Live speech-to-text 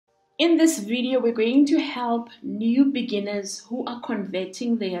In this video, we're going to help new beginners who are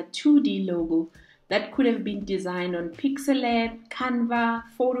converting their 2D logo that could have been designed on PixelLab, Canva,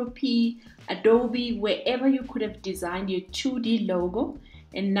 Photopea, Adobe, wherever you could have designed your 2D logo,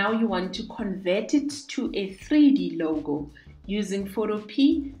 and now you want to convert it to a 3D logo using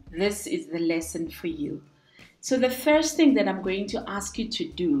Photopea. This is the lesson for you. So the first thing that I'm going to ask you to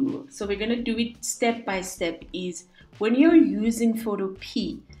do, so we're going to do it step by step, is when you're using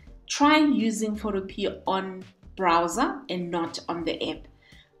Photopea, try using Photopea on browser and not on the app.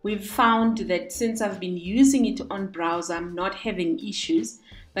 We've found that since I've been using it on browser, I'm not having issues.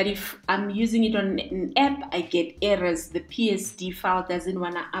 But if I'm using it on an app, I get errors. The PSD file doesn't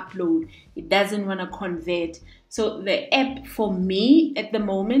want to upload. It doesn't want to convert. So the app for me at the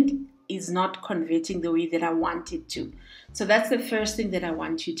moment is not converting the way that I want it to. So that's the first thing that I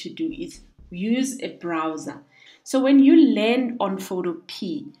want you to do, is use a browser. So when you land on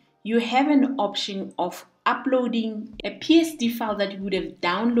Photopea, you have an option of uploading a PSD file that you would have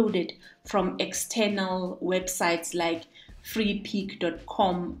downloaded from external websites like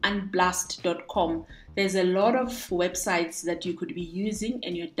freepik.com, unblast.com. There's a lot of websites that you could be using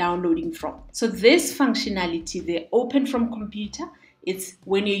and you're downloading from. So this functionality, the open from computer, it's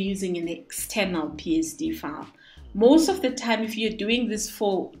when you're using an external PSD file. Most of the time, if you're doing this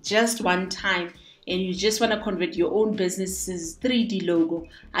for just one time, and you just want to convert your own business's 3D logo,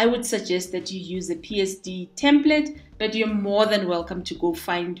 I would suggest that you use a PSD template, but you're more than welcome to go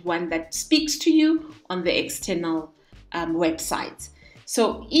find one that speaks to you on the external websites.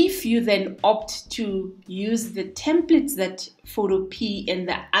 So if you then opt to use the templates that Photopea and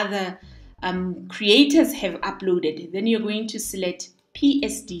the other creators have uploaded, then you're going to select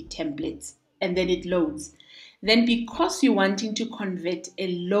PSD templates and then it loads. Then because you're wanting to convert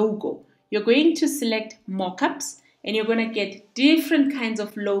a logo, you're going to select Mockups and you're going to get different kinds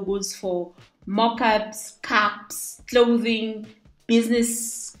of logos for mockups, cups, clothing,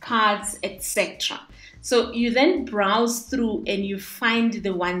 business cards, etc. So you then browse through and you find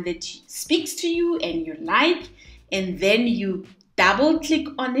the one that speaks to you and you like, and then you double click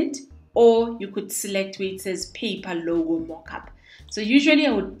on it, or you could select where it says paper logo mockup. So usually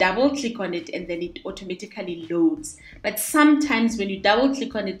I would double click on it and then it automatically loads. But sometimes when you double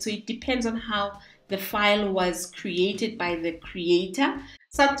click on it, so it depends on how the file was created by the creator.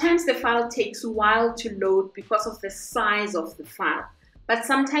 Sometimes the file takes a while to load because of the size of the file. But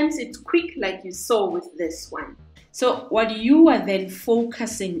sometimes it's quick, like you saw with this one. So what you are then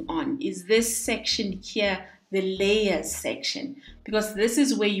focusing on is this section here, the layers section, because this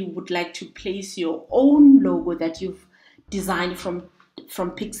is where you would like to place your own logo that you've designed from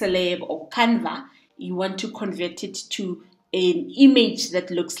PixelLab or Canva. You want to convert it to an image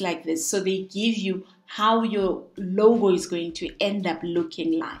that looks like this. So they give you how your logo is going to end up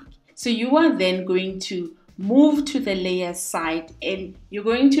looking like. So you are then going to move to the layer side and you're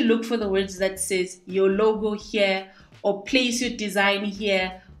going to look for the words that says your logo here, or place your design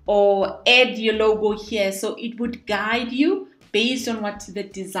here, or add your logo here. So it would guide you based on what the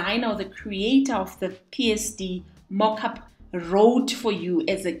designer or the creator of the PSD Mockup wrote for you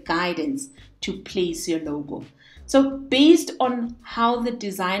as a guidance to place your logo. So based on how the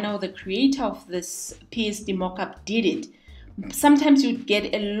designer or the creator of this PSD Mockup did it, sometimes you'd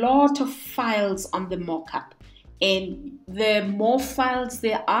get a lot of files on the mockup, and the more files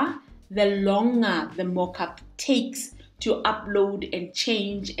there are, the longer the mockup takes to upload and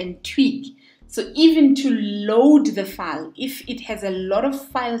change and tweak. So even to load the file, if it has a lot of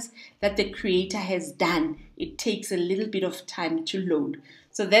files that the creator has done, it takes a little bit of time to load.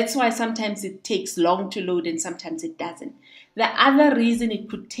 So that's why sometimes it takes long to load and sometimes it doesn't. The other reason it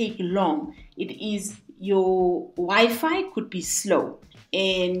could take long, it is your Wi-Fi could be slow.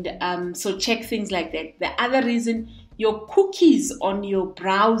 And so check things like that. The other reason, your cookies on your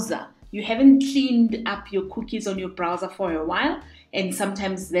browser, you haven't cleaned up your cookies on your browser for a while, and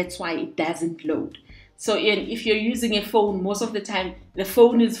sometimes that's why it doesn't load. So if you're using a phone, most of the time the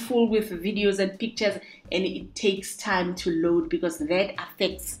phone is full with videos and pictures and it takes time to load because that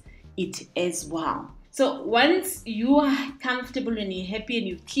affects it as well. So once you are comfortable and you're happy and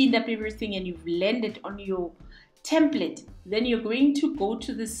you've cleaned up everything and you've landed on your template, then you're going to go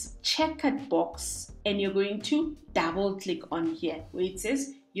to this checkered box and you're going to double click on here where it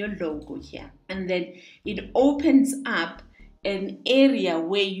says your logo here, and then it opens up an area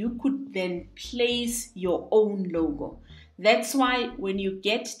where you could then place your own logo. That's why when you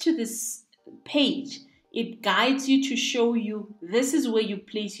get to this page, it guides you to show you this is where you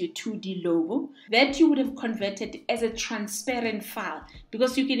place your 2D logo that you would have converted as a transparent file,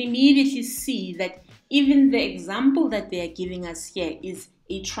 because you can immediately see that even the example that they are giving us here is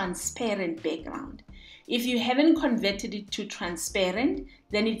a transparent background. If you haven't converted it to transparent,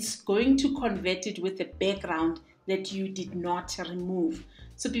 then it's going to convert it with a background that you did not remove.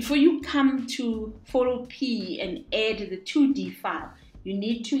 So before you come to Photopea and add the 2D file, you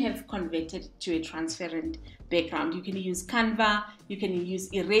need to have converted to a transparent background. You can use Canva, you can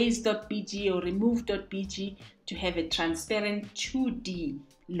use erase.bg or remove.bg to have a transparent 2D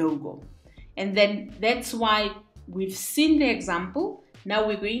logo. And then that's why we've seen the example. Now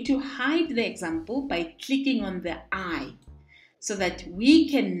we're going to hide the example by clicking on the eye so that we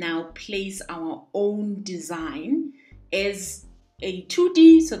can now place our own design as a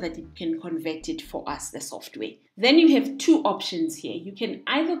 2D so that it can convert it for us, the software. Then you have two options here. You can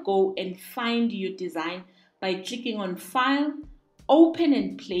either go and find your design by clicking on File, Open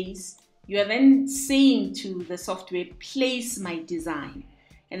and Place. You are then saying to the software, place my design.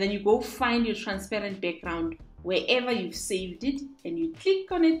 And then you go find your transparent background wherever you've saved it, and you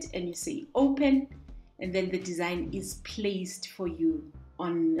click on it and you say open, and then the design is placed for you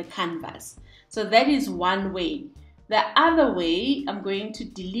on the canvas. So that is one way. The other way, I'm going to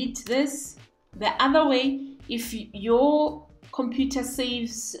delete this. The other way, if your computer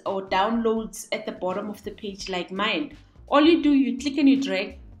saves or downloads at the bottom of the page like mine, all you do, you click and you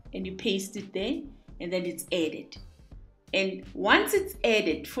drag and you paste it there, and then it's added. And once it's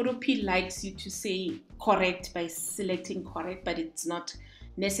added, Photopea likes you to say correct by selecting correct, but it's not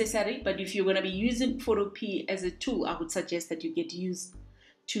necessary. But if you're going to be using Photopea as a tool, I would suggest that you get used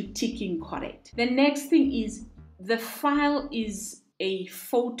to ticking correct. The next thing is the file is a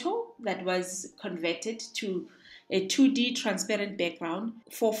photo that was converted to a 2D transparent background.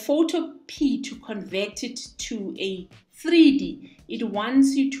 For Photopea to convert it to a 3D, it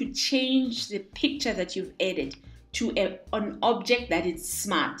wants you to change the picture that you've added to an object that is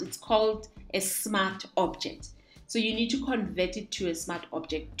smart. It's called a smart object. So you need to convert it to a smart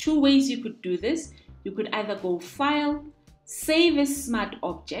object. Two ways you could do this. You could either go File, Save as Smart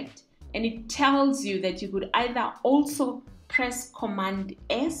Object, and it tells you that you could either also press Command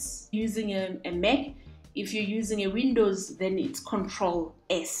S using a Mac. If you're using a Windows, then it's Control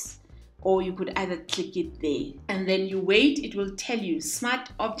S, or you could either click it there. And then you wait, it will tell you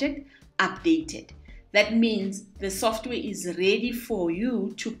Smart Object Updated. That means the software is ready for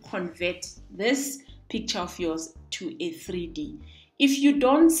you to convert this picture of yours to a 3D. If you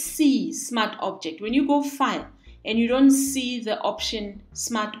don't see Smart Object, when you go File and you don't see the option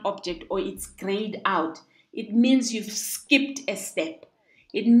Smart Object or it's grayed out, it means you've skipped a step.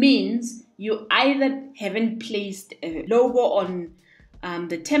 It means you either haven't placed a logo on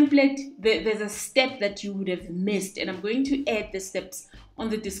the template. There's a step that you would have missed, and I'm going to add the steps on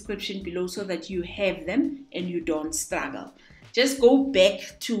the description below so that you have them and you don't struggle. Just go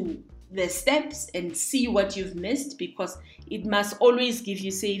back to the steps and see what you've missed, because it must always give you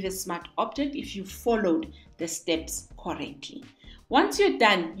Save as Smart Object if you followed the steps correctly. Once you're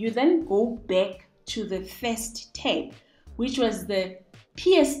done, you then go back to the first tab, which was the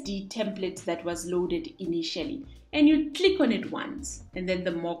PSD template that was loaded initially, and you click on it once, and then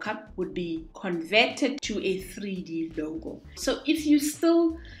the mockup would be converted to a 3D logo. So if you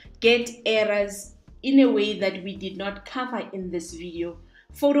still get errors in a way that we did not cover in this video,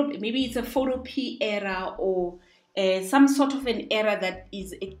 maybe it's a Photopea error or some sort of an error that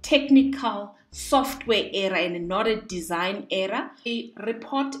is a technical software error and not a design error,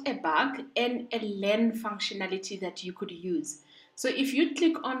 report a bug and a learn functionality that you could use. So if you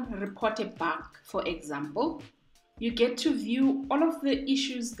click on report a bug, for example, you get to view all of the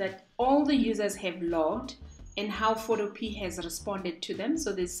issues that all the users have logged and how Photopea has responded to them.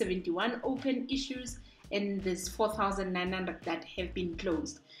 So there's 71 open issues and there's 4,900 that have been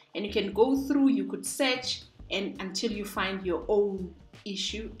closed. And you can go through, you could search and until you find your own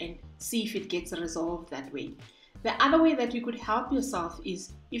issue and see if it gets resolved that way. The other way that you could help yourself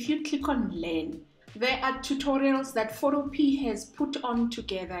is if you click on Learn. There are tutorials that Photopea has put on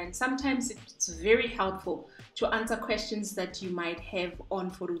together, and sometimes it's very helpful to answer questions that you might have on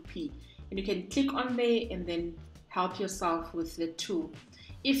Photopea. And you can click on there and then help yourself with the tool.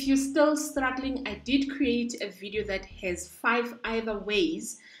 If you're still struggling, I did create a video that has 5 other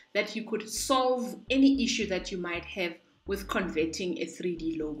ways that you could solve any issue that you might have with converting a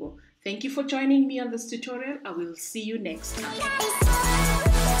 3D logo. Thank you for joining me on this tutorial. I will see you next time.